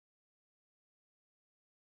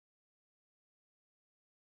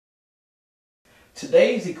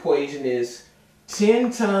Today's equation is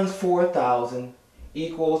 10 times 4,000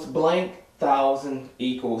 equals blank thousand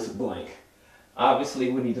equals blank.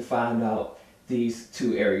 Obviously, we need to find out these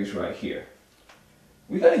two areas right here.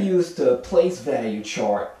 We're going to use the place value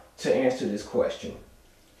chart to answer this question.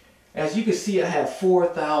 As you can see, I have 4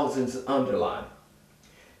 thousands underlined.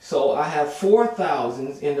 So I have 4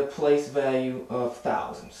 thousands in the place value of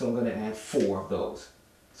thousand. So I'm going to add 4 of those.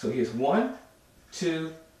 So here's 1,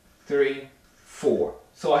 2, 3, 4.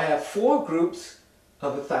 So I have 4 groups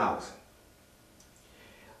of 1,000.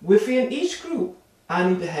 Within each group, I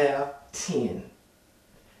need to have 10.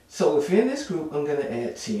 So within this group, I'm going to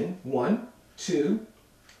add 10. 1, 2,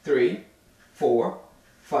 3, 4,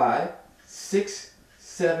 5, 6,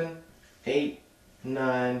 7, 8,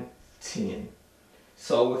 9, 10.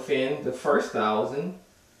 So within the first 1,000,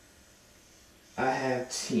 I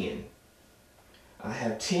have 10. I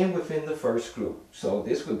have 10 within the first group. So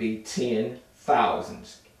this would be 10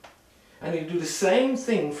 thousands. I need to do the same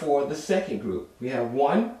thing for the second group. We have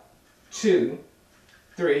 1, 2,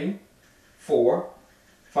 3, 4,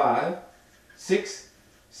 5, 6,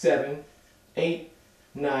 7, 8,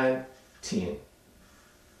 9, 10.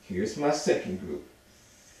 Here's my second group.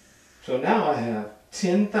 So now I have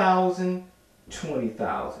 10,000,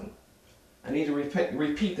 20,000. I need to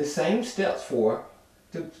repeat the same steps for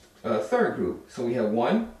the third group. So we have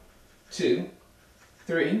 1, 2,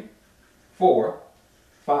 3, 4,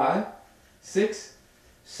 5, 6,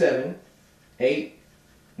 7, 8,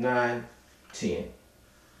 9, 10.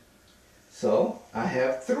 So I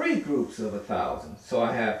have 3 groups of 1,000. So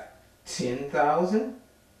I have 10,000,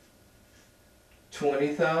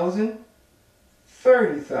 20,000,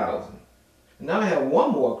 30,000. Now I have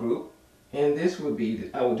one more group, and this would be,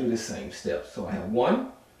 I will do the same steps. So I have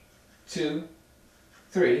 1, 2,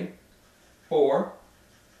 3, 4,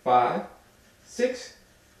 5, 6,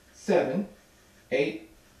 7, 8,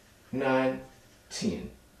 9,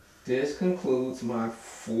 10. This concludes my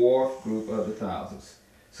 4th group of the thousands.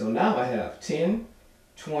 So now I have 10,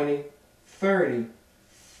 20, 30,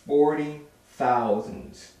 40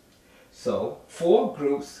 thousands. So 4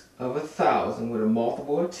 groups of 1,000 with a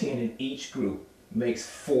multiple of 10 in each group makes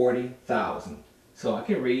 40,000. So I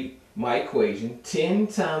can read my equation. 10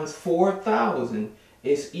 times 4,000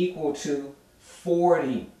 is equal to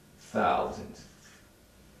 40,000.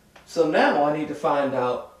 So now I need to find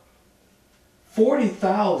out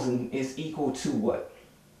 40,000 is equal to what?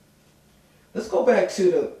 Let's go back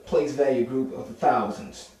to the place value group of the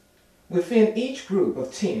thousands. Within each group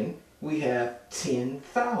of 10, we have 10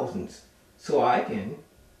 thousands. So I can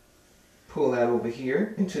pull that over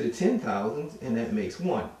here into the 10,000s, and that makes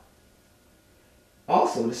 1.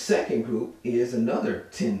 Also, the second group is another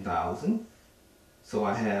 10,000. So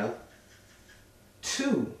I have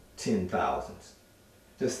 2 10,000s.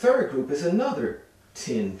 The third group is another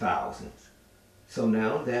 10,000. So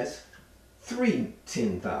now that's 3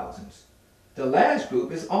 10,000s. The last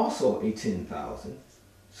group is also a 10,000.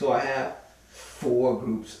 So I have 4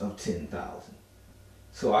 groups of 10,000.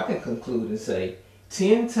 So I can conclude and say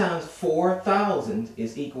 10 times 4,000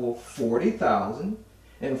 is equal 40,000,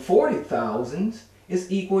 and 40,000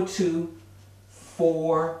 is equal to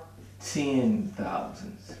 4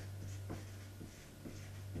 10,000s.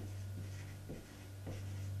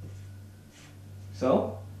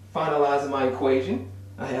 So, finalizing my equation,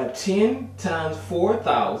 I have 10 times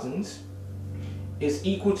 4,000 is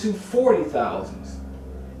equal to 40,000s.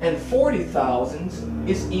 And 40,000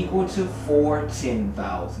 is equal to 4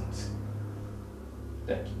 10,000s.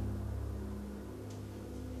 Thank you.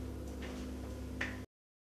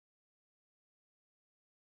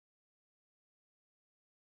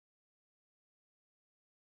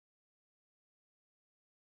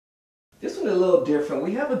 This one is a little different.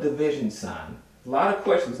 We have a division sign. A lot of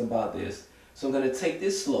questions about this. So I'm going to take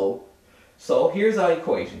this slow. So here's our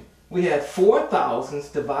equation. We have 4 thousands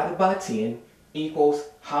divided by 10 equals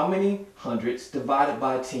how many hundreds divided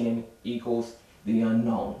by 10 equals the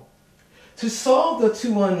unknown. To solve the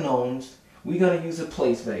two unknowns, we're going to use a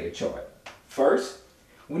place value chart. First,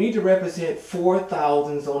 we need to represent 4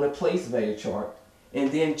 thousands on a place value chart and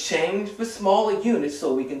then change for smaller units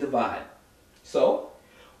so we can divide. So,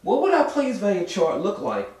 what would our place value chart look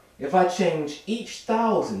like if I change each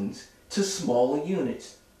thousands to smaller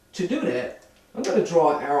units? To do that, I'm going to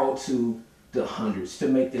draw an arrow to the hundreds to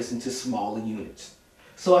make this into smaller units.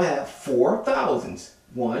 So I have 4 thousands.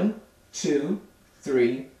 1, 2,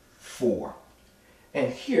 3, 4.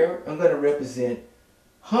 And here I'm going to represent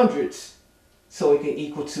hundreds so it can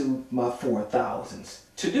equal to my 4 thousands.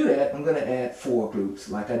 To do that, I'm going to add 4 groups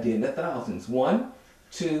like I did in the thousands. 1,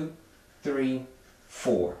 2, 3,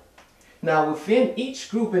 4. Now within each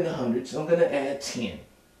group in the hundreds, I'm going to add 10.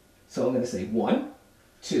 So I'm going to say 1,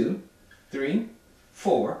 2, 3,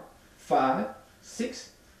 4, 5,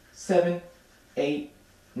 6, 7, 8,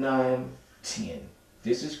 9, 10.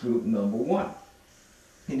 This is group number 1.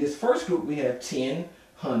 In this first group, we have 10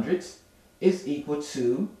 hundreds is equal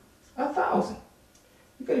to 1,000.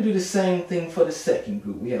 We're going to do the same thing for the second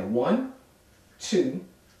group. We have 1, 2,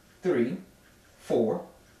 3, 4,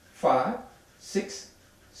 5, 6,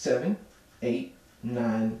 7, 8,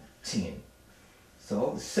 9, 10.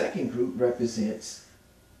 So the second group represents,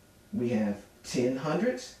 we have 10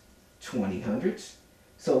 hundreds, 20 hundreds.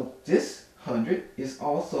 So this 100 is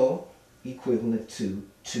also equivalent to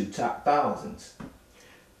 2 thousands.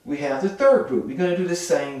 We have the third group. We're going to do the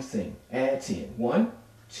same thing. Add 10. 1,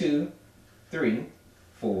 2, 3,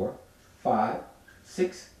 4, 5,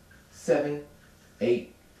 6, 7,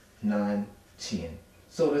 8, 9, 10.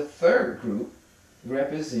 So the third group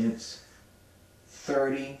represents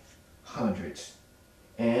 30 hundreds.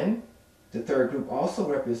 And the third group also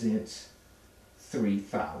represents 3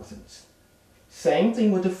 thousands. Same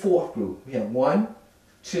thing with the fourth group. We have 1,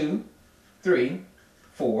 2, 3,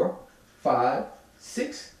 4, 5,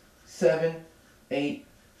 6, 7, 8,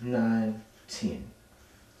 9, 10.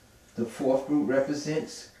 The fourth group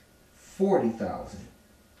represents 40,000.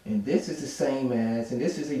 And this is the same as, and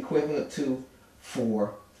this is equivalent to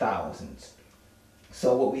 4 thousands.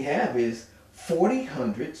 So what we have is 40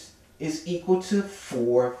 hundreds is equal to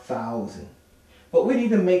 4,000. But we need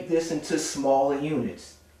to make this into smaller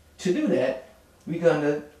units. To do that, we're going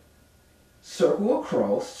to circle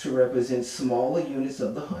across to represent smaller units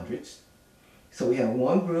of the hundreds. So we have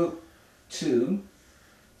one group, 2,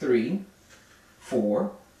 3,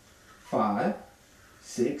 4, 5,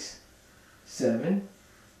 6, 7,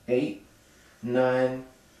 8, 9,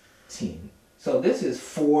 10. So this is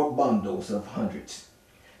 4 bundles of hundreds.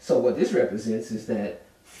 So what this represents is that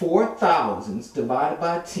 4 thousands divided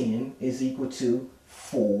by 10 is equal to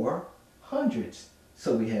 4 hundreds.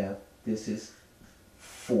 So we have, this is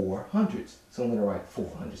 4 hundreds. So I'm going to write 4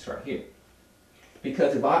 hundreds right here.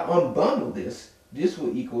 Because if I unbundle this, this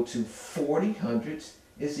will equal to 40 hundreds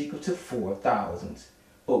is equal to 4 thousands.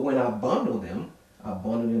 But when I bundle them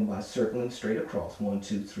by circling straight across. 1,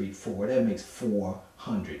 2, 3, 4. That makes 4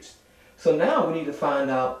 hundreds. So now we need to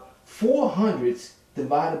find out 4 hundreds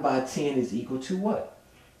divided by 10 is equal to what?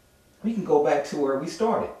 We can go back to where we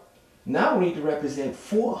started. Now we need to represent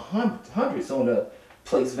 4 hundreds on the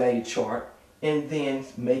place value chart and then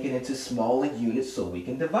make it into smaller units so we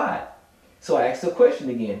can divide. So I asked the question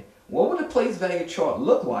again. What would the place value chart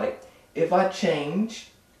look like if I change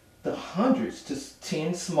the hundreds to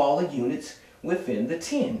 10 smaller units within the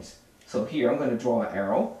tens? So here I'm going to draw an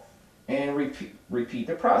arrow and repeat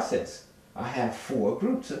the process. I have 4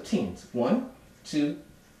 groups of tens. 1, 2,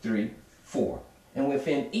 3, 4. And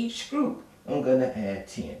within each group, I'm going to add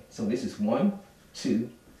 10. So this is 1, 2,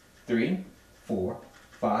 3, 4,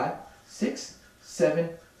 5, 6, 7,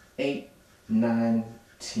 8, 9,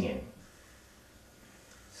 10.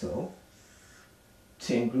 So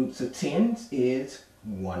 10 groups of tens is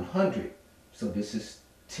 100. So this is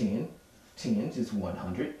 10 tens is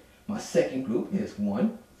 100. My second group is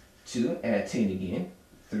 1, 2, add 10 again,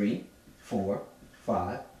 3, 4,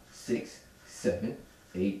 5, 6, 7,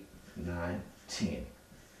 8, 9, 10.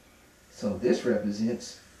 So this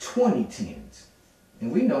represents 20 tens.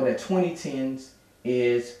 And we know that 20 tens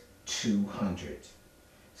is 200.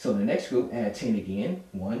 So the next group, add 10 again.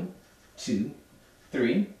 1, 2,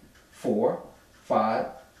 3, 4, 5,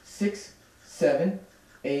 6, 7,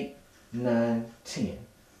 8, 9, 10.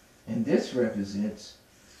 And this represents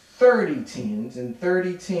 30 tens, and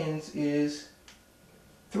 30 tens is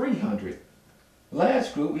 300.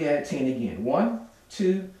 Last group, we add 10 again. 1,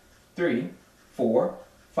 2, 3, 4,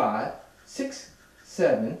 5, 6,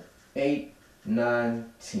 7, 8,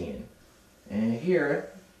 9, 10. And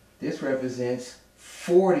here, this represents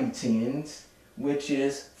 40 tens, which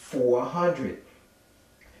is 400.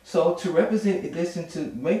 So to represent this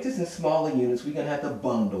make this in smaller units, we're going to have to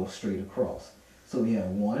bundle straight across. So we have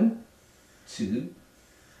 1, 2,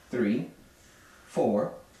 3,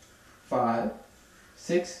 4, 5,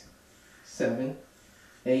 6, 7,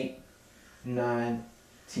 8, 9,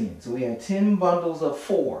 10. So we have 10 bundles of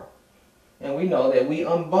 4. And we know that we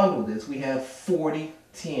unbundle this. We have 40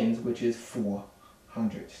 tens, which is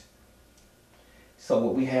 400. So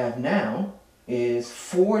what we have now is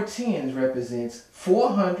 4 tens represents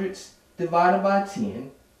 400 divided by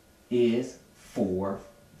 10 is 4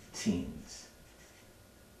 tens.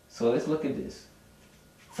 So let's look at this.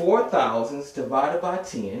 4 thousands divided by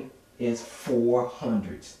 10 is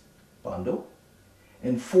 400. Bundle.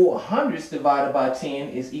 And 4 hundredths divided by 10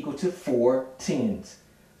 is equal to 4 tens.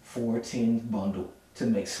 4 tens bundled to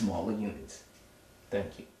make smaller units.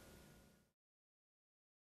 Thank you.